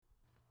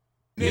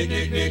Kick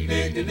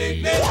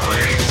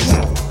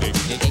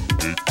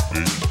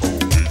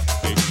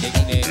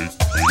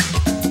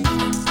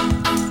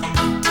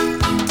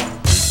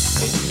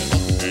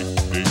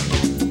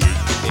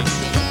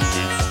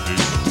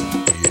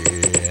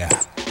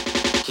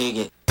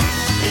it.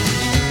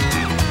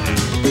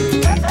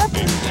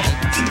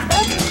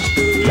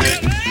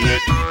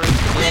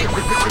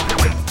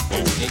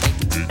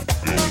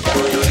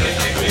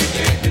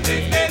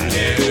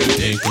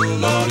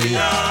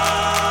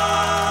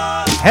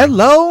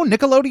 Hello,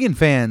 Nickelodeon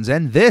fans,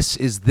 and this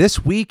is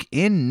This Week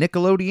in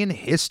Nickelodeon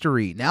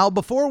History. Now,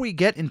 before we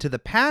get into the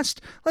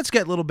past, let's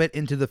get a little bit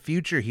into the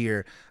future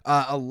here.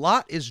 A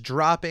lot is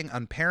dropping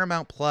on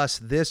Paramount Plus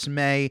this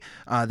May.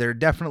 They're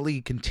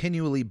definitely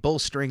continually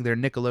bolstering their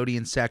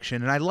Nickelodeon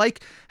section, and I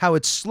like how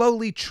it's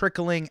slowly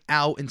trickling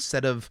out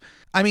instead of...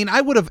 I mean,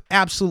 I would have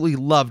absolutely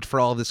loved for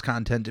all of this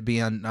content to be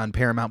on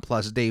Paramount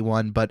Plus day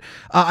one, but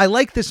I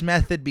like this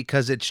method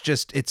because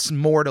it's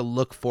more to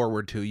look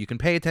forward to. You can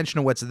pay attention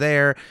to what's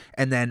there,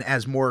 and then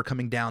as more are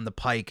coming down the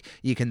pike,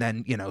 you can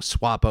then,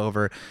 swap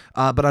over.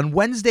 But on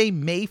Wednesday,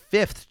 May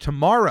 5th,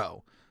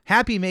 tomorrow,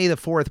 happy May the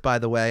 4th, by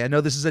the way. I know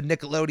this is a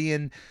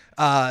Nickelodeon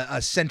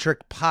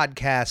centric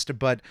podcast,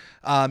 but,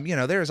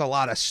 there's a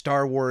lot of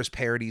Star Wars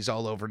parodies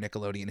all over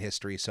Nickelodeon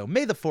history. So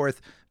May the 4th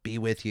be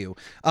with you.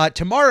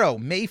 Tomorrow,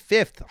 May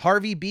 5th,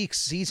 Harvey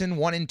Beaks Season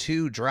 1 and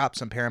 2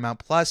 drops on Paramount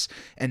Plus,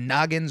 and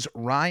Noggin's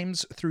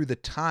Rhymes Through the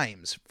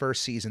Times,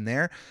 first season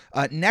there.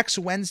 Next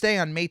Wednesday,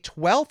 on May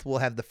 12th, we'll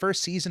have the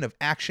first season of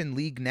Action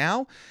League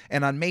Now,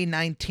 and on May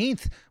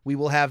 19th, we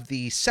will have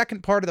the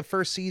second part of the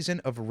first season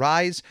of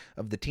Rise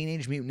of the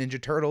Teenage Mutant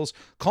Ninja Turtles,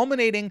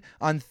 culminating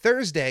on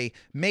Thursday,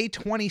 May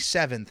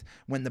 27th,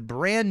 when the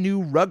brand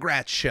new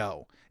Rugrats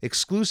show,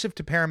 exclusive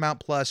to Paramount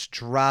Plus,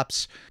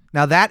 drops.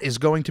 Now, that is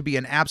going to be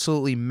an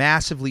absolutely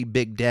massively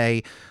big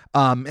day.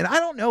 And I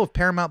don't know if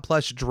Paramount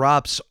Plus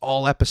drops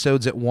all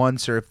episodes at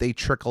once or if they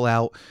trickle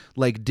out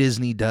like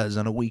Disney does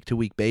on a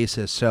week-to-week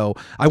basis. So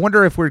I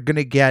wonder if we're going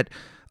to get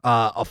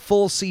a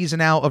full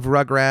season out of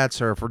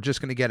Rugrats, or if we're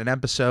just going to get an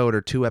episode or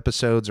 2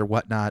 episodes or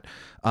whatnot.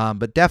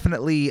 But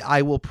definitely,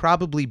 I will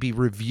probably be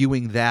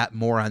reviewing that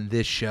more on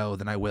this show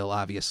than I will,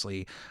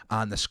 obviously,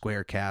 on the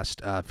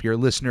Squarecast. If you're a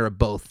listener of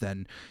both,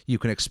 then you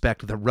can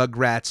expect the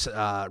Rugrats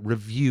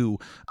review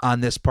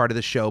on this part of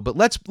the show. But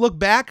let's look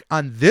back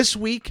on this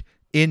week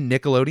in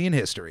Nickelodeon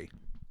history.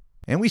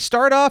 And we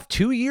start off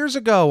 2 years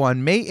ago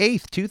on May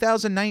 8th,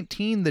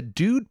 2019. The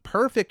Dude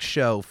Perfect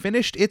Show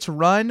finished its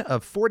run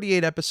of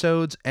 48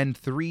 episodes and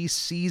 3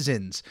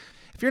 seasons.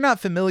 If you're not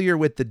familiar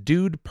with the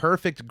Dude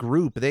Perfect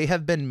group, they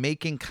have been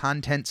making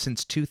content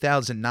since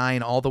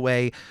 2009 all the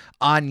way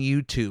on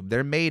YouTube.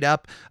 They're made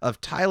up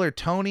of Tyler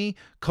Toney,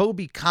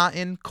 Kobe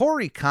Cotton,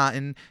 Corey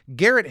Cotton,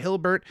 Garrett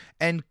Hilbert,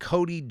 and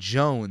Cody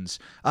Jones.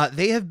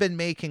 They have been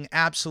making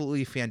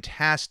absolutely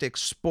fantastic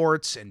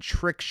sports and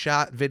trick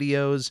shot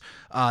videos.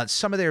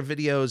 Some of their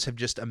videos have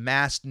just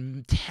amassed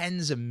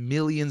tens of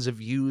millions of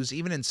views,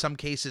 even in some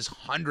cases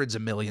hundreds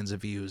of millions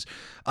of views.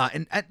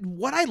 And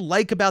what I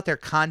like about their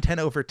content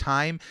over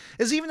time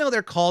is, even though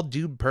they're called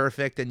Dude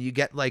Perfect and you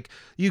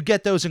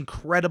get those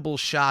incredible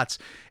shots,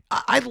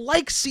 I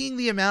like seeing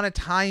the amount of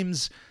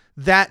times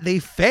that they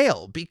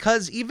fail,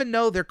 because even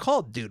though they're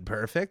called Dude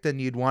Perfect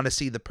and you'd want to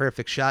see the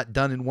perfect shot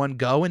done in one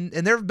go, and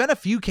there have been a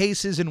few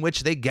cases in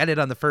which they get it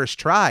on the first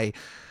try,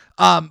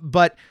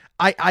 but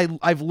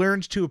I've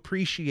learned to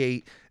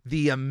appreciate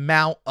the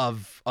amount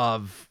of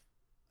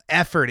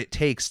effort it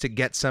takes to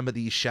get some of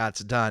these shots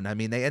done. I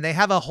mean, they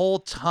have a whole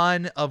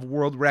ton of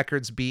world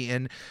records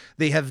beaten.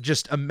 They have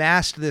just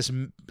amassed this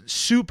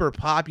super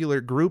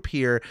popular group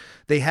here.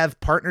 They have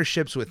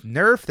partnerships with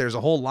Nerf. There's a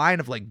whole line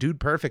of like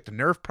Dude Perfect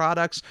Nerf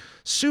products.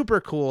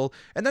 Super cool.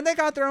 And then they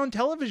got their own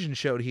television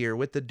show here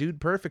with the Dude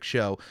Perfect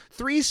Show.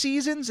 3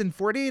 seasons and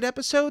 48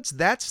 episodes.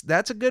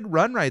 That's a good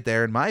run right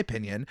there, in my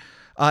opinion.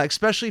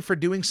 Especially for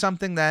doing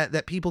something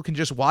that people can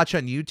just watch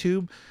on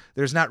YouTube.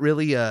 There's not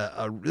really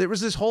there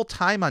was this whole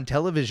time on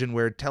television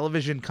where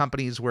television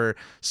companies were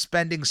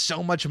spending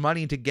so much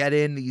money to get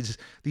in these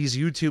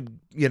YouTube,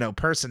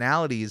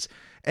 personalities,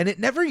 and it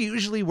never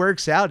usually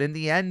works out. In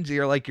the end,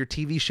 your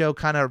TV show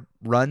kind of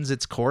runs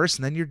its course,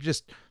 and then you're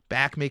just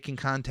back making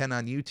content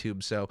on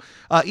YouTube. So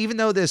even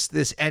though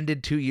this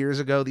ended 2 years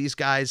ago, these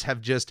guys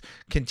have just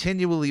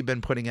continually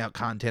been putting out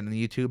content on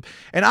YouTube.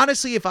 And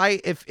honestly, if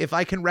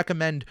I can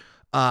recommend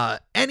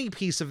any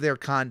piece of their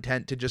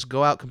content to just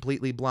go out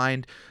completely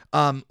blind,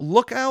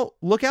 look out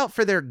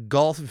for their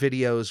golf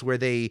videos where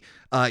they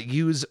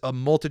use a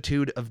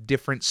multitude of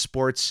different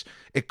sports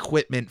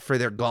equipment for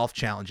their golf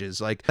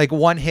challenges. Like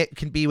one hit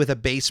can be with a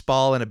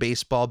baseball and a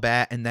baseball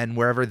bat, and then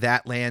wherever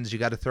that lands, you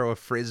got to throw a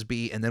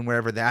frisbee, and then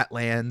wherever that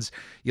lands,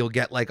 you'll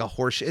get like a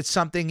horse. It's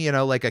something,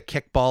 like a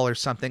kickball or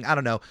something. I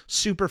don't know.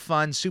 Super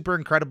fun, super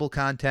incredible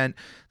content.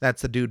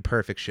 That's the Dude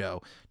Perfect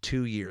Show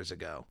 2 years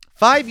ago.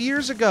 5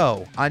 years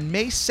ago, on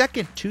May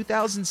 2nd,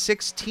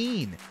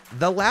 2016,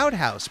 The Loud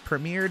House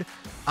premiered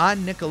on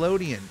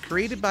Nickelodeon.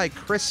 Created by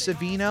Chris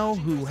Savino,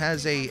 who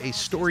has a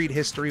storied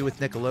history with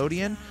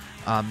Nickelodeon.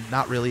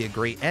 Not really a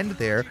great end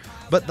there,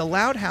 but The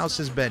Loud House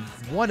has been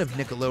one of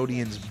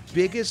Nickelodeon's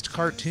biggest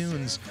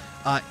cartoons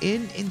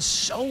in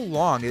so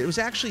long. It was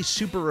actually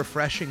super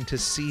refreshing to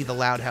see The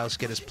Loud House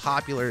get as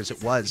popular as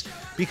it was,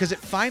 because it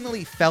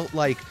finally felt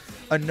like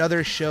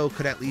another show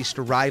could at least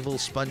rival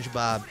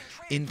SpongeBob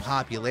in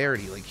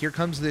popularity. Like, here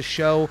comes this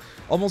show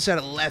almost out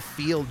of left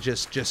field,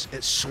 just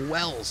it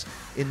swells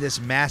in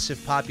this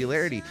massive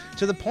popularity,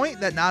 to the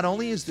point that not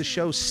only is the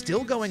show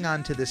still going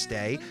on to this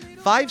day,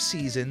 5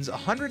 seasons,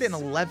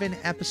 111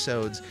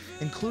 episodes,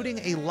 including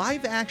a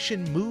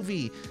live-action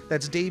movie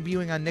that's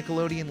debuting on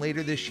Nickelodeon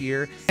later this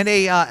year, and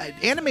a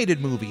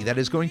animated movie that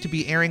is going to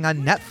be airing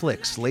on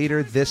Netflix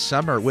later this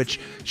summer, which,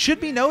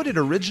 should be noted,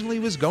 originally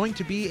was going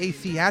to be a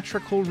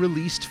theatrical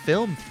released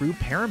film through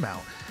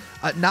Paramount.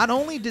 Not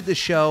only did the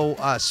show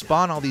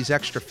spawn all these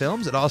extra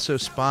films, it also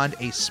spawned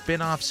a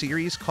spin-off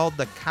series called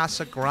The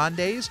Casa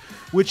Grandes,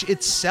 which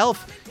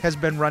itself has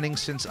been running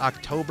since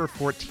October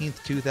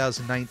 14th,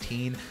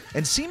 2019,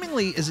 and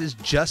seemingly is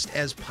just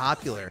as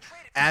popular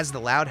as The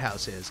Loud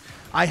House is.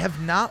 I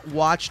have not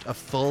watched a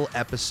full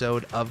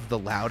episode of The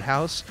Loud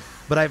House,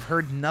 but I've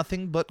heard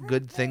nothing but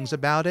good things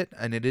about it,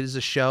 and it is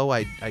a show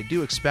I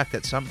do expect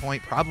at some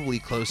point, probably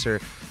closer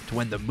to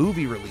when the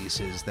movie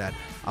releases, that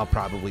I'll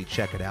probably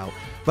check it out.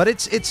 But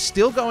it's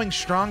still going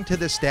strong to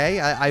this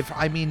day.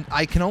 I mean,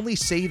 I can only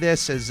say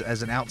this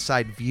as an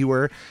outside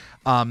viewer.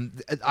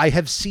 I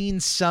have seen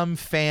some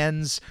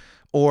fans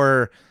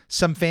of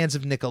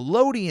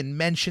Nickelodeon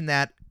mention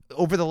that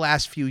over the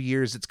last few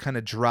years it's kind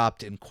of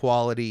dropped in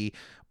quality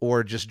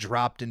or just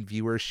dropped in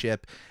viewership.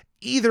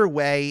 Either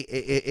way,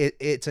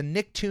 it's a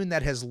Nicktoon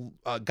that has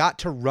got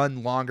to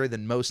run longer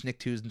than most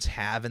Nicktoons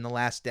have in the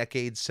last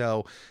decade,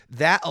 so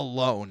that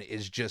alone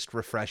is just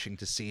refreshing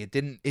to see. It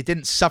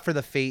didn't suffer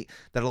the fate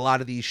that a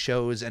lot of these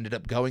shows ended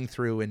up going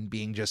through and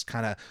being just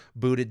kind of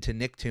booted to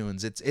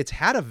Nicktoons. It's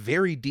had a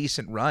very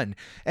decent run,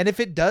 and if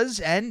it does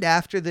end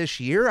after this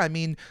year, I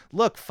mean,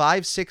 look,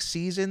 5-6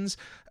 seasons,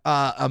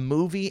 a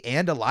movie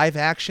and a live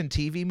action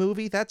TV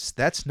movie,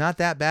 that's not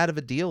that bad of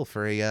a deal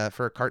for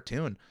a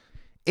cartoon.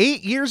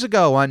 8 years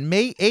ago, on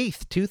May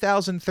 8th,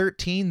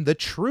 2013, The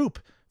Troop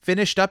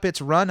finished up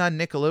its run on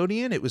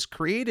Nickelodeon. It was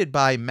created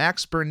by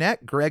Max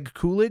Burnett, Greg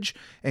Coolidge,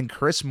 and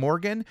Chris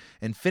Morgan,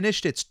 and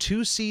finished its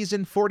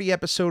 2-season,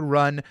 40-episode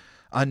run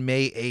on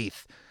May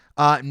 8th.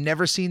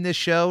 Never seen this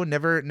show.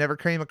 Never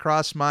came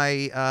across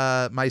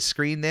my my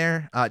screen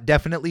there.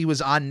 Definitely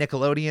was on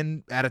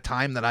Nickelodeon at a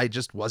time that I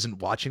just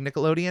wasn't watching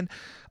Nickelodeon.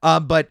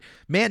 But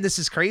man, this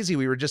is crazy.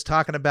 We were just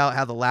talking about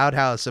how The Loud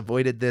House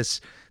avoided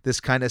this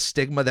kind of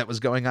stigma that was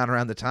going on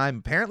around the time.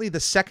 Apparently, the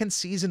second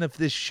season of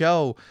this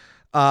show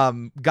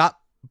got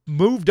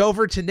moved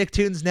over to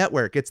Nicktoons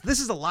Network. This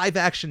is a live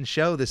action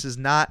show. This is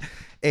not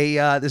a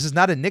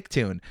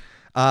Nicktoon.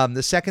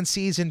 The second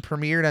season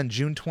premiered on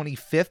June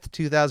 25th,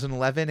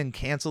 2011, and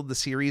canceled the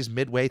series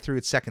midway through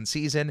its second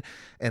season,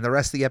 and the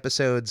rest of the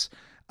episodes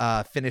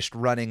finished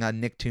running on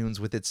Nicktoons,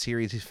 with its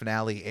series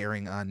finale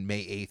airing on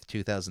May 8th,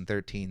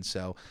 2013.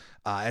 So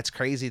it's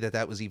crazy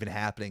that was even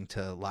happening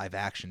to live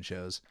action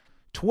shows.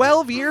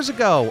 12 years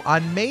ago,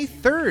 on May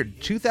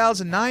 3rd,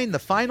 2009, the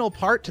final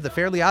part to the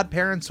Fairly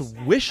OddParents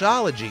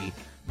Wishology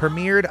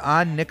premiered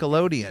on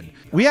Nickelodeon.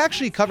 We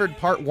actually covered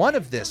part 1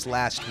 of this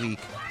last week,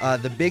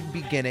 the big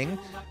beginning.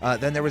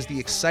 Then there was the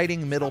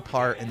exciting middle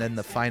part, and then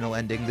the final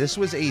ending. This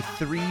was a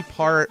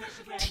 3-part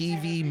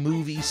TV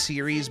movie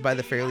series by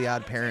the Fairly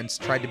OddParents.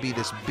 Tried to be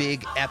this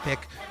big epic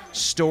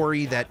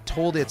story that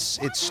told its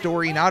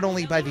story not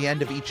only by the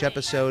end of each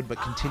episode, but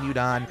continued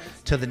on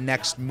to the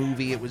next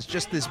movie. It was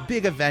just this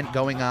big event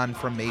going on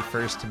from May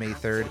 1st to May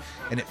 3rd,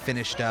 and it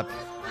finished up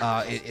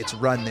its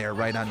run there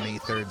right on May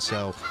 3rd.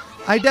 So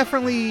I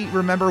definitely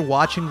remember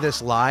watching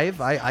this live.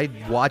 I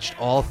watched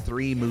all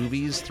 3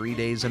 movies 3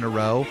 days in a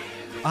row.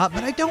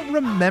 But I don't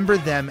remember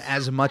them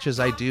as much as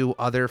I do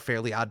other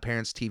Fairly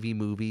OddParents TV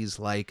movies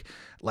like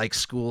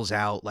School's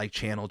Out, like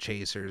Channel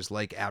Chasers,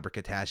 like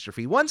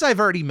Abracatastrophe. Ones I've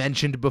already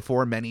mentioned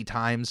before many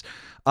times.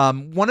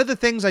 One of the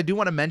things I do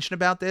want to mention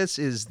about this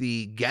is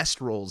the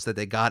guest roles that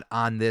they got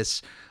on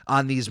these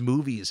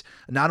movies.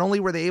 Not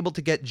only were they able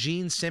to get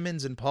Gene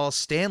Simmons and Paul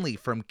Stanley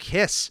from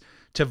Kiss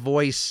to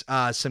voice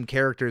some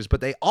characters,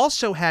 but they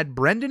also had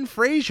Brendan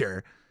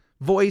Fraser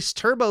voice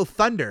Turbo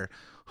Thunder,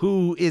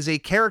 who is a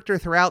character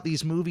throughout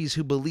these movies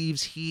who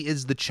believes he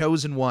is the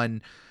chosen one,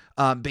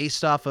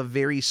 based off of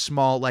very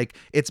small,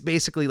 it's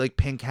basically like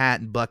Pink Hat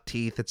and Buck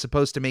Teeth. It's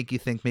supposed to make you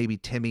think maybe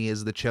Timmy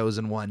is the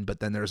chosen one, but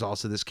then there's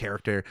also this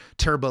character,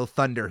 Turbo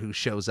Thunder, who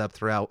shows up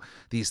throughout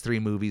these 3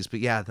 movies.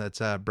 But yeah,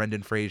 that's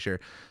Brendan Fraser.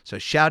 So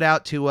shout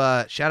out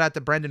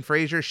to Brendan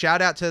Fraser.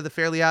 Shout out to the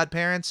Fairly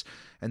OddParents,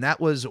 and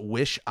that was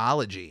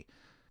Wishology.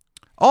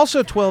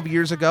 Also 12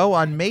 years ago,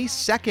 on May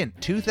 2nd,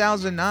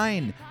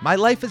 2009, My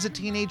Life as a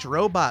Teenage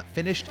Robot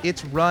finished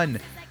its run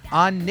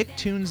on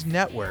Nicktoons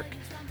Network.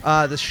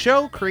 The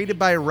show, created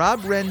by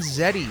Rob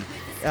Renzetti,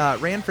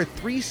 ran for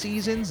 3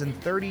 seasons and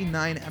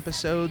 39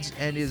 episodes,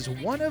 and is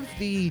one of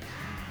the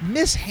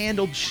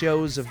mishandled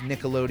shows of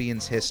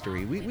Nickelodeon's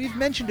history. We've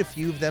mentioned a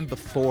few of them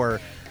before,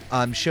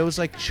 shows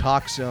like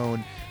Chalk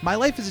Zone. My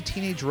Life as a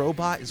Teenage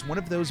Robot is one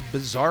of those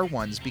bizarre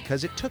ones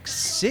because it took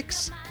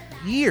 6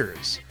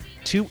 years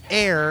to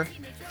air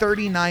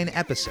 39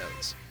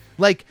 episodes.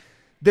 Like,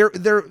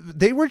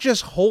 they were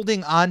just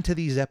holding on to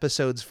these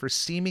episodes for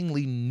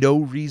seemingly no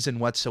reason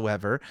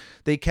whatsoever.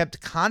 They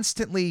kept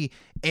constantly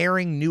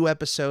airing new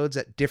episodes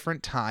at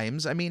different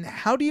times. I mean,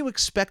 how do you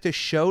expect a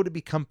show to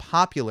become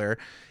popular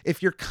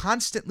if you're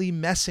constantly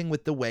messing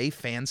with the way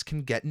fans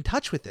can get in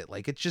touch with it?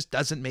 Like, it just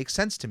doesn't make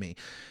sense to me.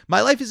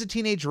 My Life as a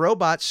Teenage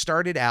Robot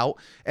started out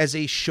as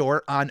a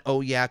short on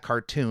Oh Yeah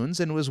Cartoons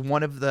and was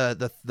one of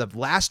the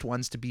last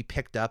ones to be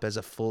picked up as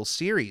a full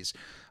series.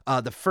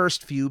 The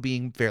first few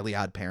being Fairly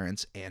Odd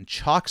Parents and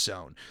Chalk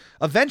Zone.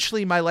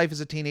 Eventually, My Life as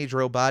a Teenage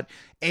Robot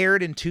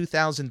aired in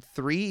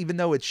 2003, even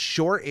though its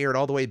short aired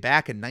all the way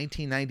back in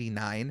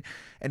 1999.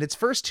 And its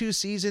first 2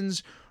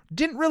 seasons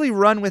didn't really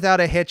run without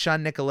a hitch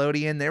on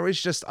Nickelodeon. There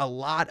was just a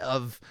lot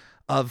of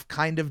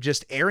kind of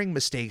just airing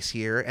mistakes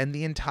here. And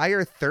the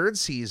entire 3rd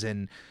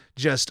season,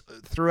 just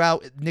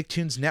throughout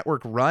Nicktoons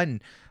Network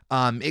run,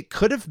 it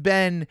could have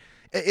been...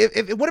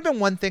 It would have been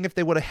one thing if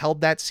they would have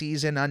held that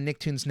season on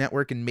Nicktoons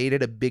Network and made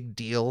it a big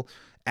deal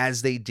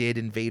as they did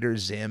Invader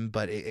Zim,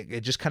 but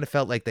it just kind of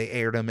felt like they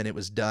aired them and it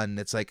was done.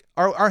 It's like,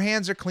 our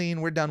hands are clean.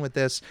 We're done with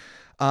this.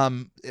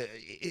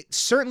 It's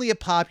certainly a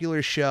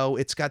popular show.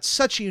 It's got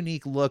such a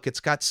unique look. It's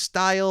got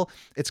style.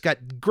 It's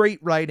got great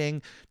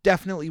writing.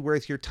 Definitely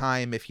worth your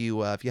time if you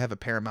have a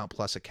Paramount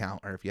Plus account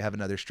or if you have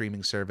another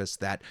streaming service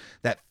that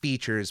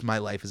features My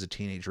Life as a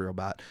Teenage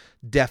Robot.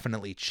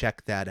 Definitely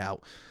check that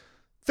out.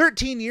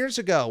 13 years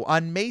ago,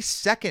 on May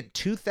 2nd,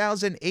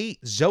 2008,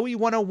 Zoe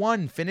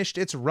 101 finished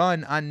its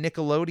run on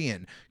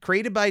Nickelodeon.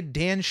 Created by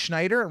Dan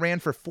Schneider, it ran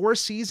for 4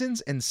 seasons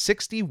and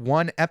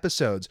 61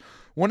 episodes.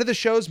 One of the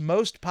show's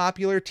most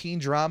popular teen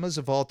dramas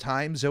of all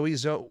time, Zoe.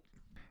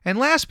 And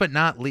last but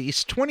not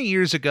least, 20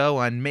 years ago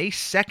on May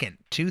 2nd,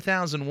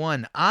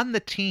 2001, On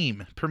the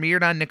Team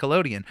premiered on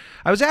Nickelodeon.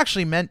 I was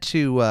actually meant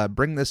to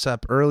bring this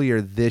up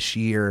earlier this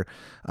year,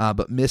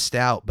 but missed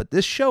out. But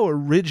this show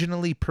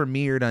originally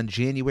premiered on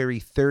January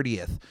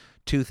 30th,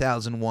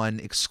 2001,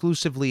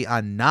 exclusively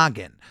on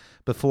Noggin,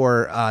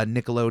 before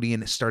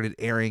Nickelodeon started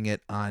airing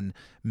it on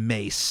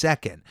May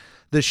 2nd.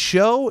 The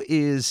show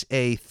is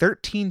a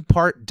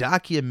 13-part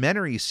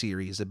documentary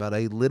series about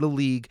a Little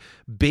League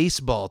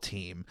baseball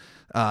team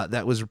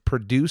that was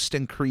produced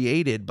and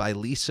created by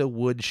Lisa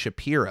Wood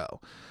Shapiro.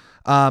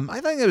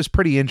 I think it was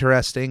pretty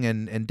interesting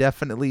and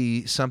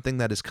definitely something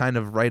that is kind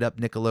of right up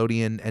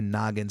Nickelodeon and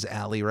Noggin's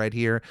alley right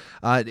here.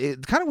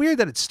 It's kind of weird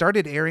that it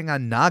started airing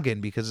on Noggin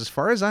because as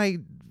far as I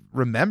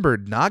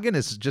remembered, Noggin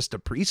is just a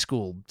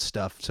preschool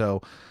stuff.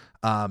 So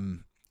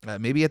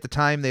maybe at the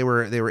time they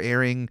were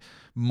airing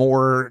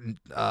more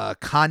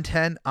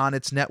content on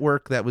its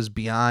network that was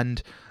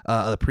beyond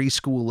the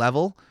preschool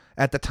level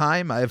at the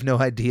time. I have no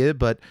idea,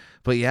 but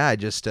yeah, I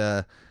just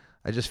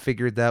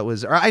figured that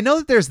was. Or I know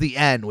that there's The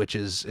N, which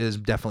is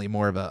definitely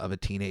more of a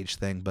teenage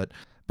thing, but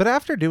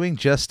after doing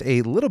just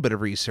a little bit of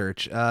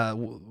research,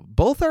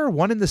 both are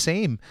one and the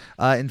same.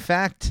 In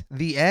fact,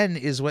 The N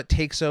is what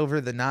takes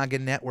over the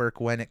Noggin network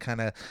when it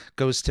kind of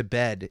goes to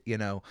bed.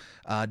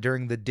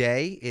 During the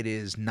day, it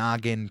is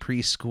Noggin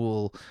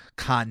preschool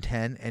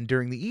content, and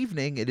during the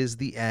evening, it is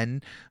The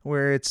N,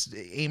 where it's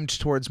aimed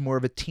towards more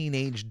of a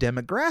teenage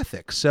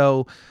demographic.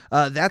 So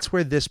that's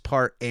where this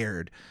part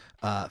aired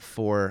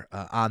for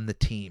On the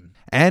Team.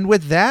 And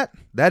with that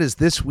is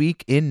This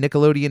Week in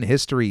Nickelodeon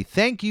History.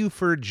 Thank you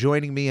for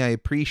joining me. I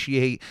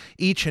appreciate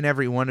each and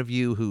every one of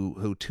you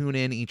who tune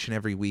in each and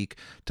every week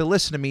to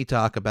listen to me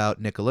talk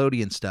about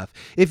Nickelodeon stuff.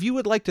 If you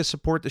would like to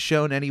support the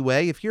show in any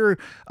way, if you're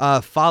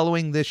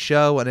following this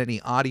show on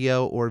any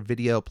audio or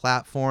video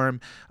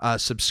platform,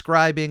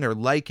 subscribing or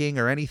liking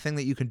or anything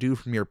that you can do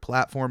from your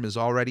platform is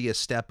already a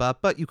step up,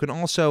 but you can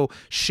also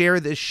share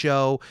this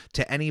show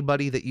to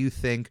anybody that you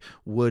think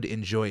would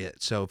enjoy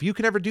it. So if you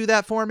can ever do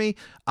that for me,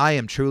 I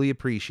am truly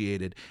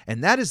appreciated.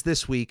 And that is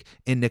This Week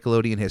in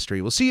Nickelodeon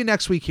History. We'll see you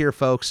next week here,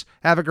 folks.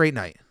 Have a great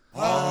night.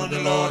 On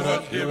the Lord,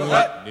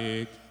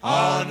 Nick.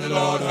 On the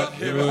Lord,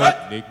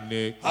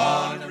 Nick.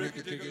 On the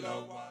Ricky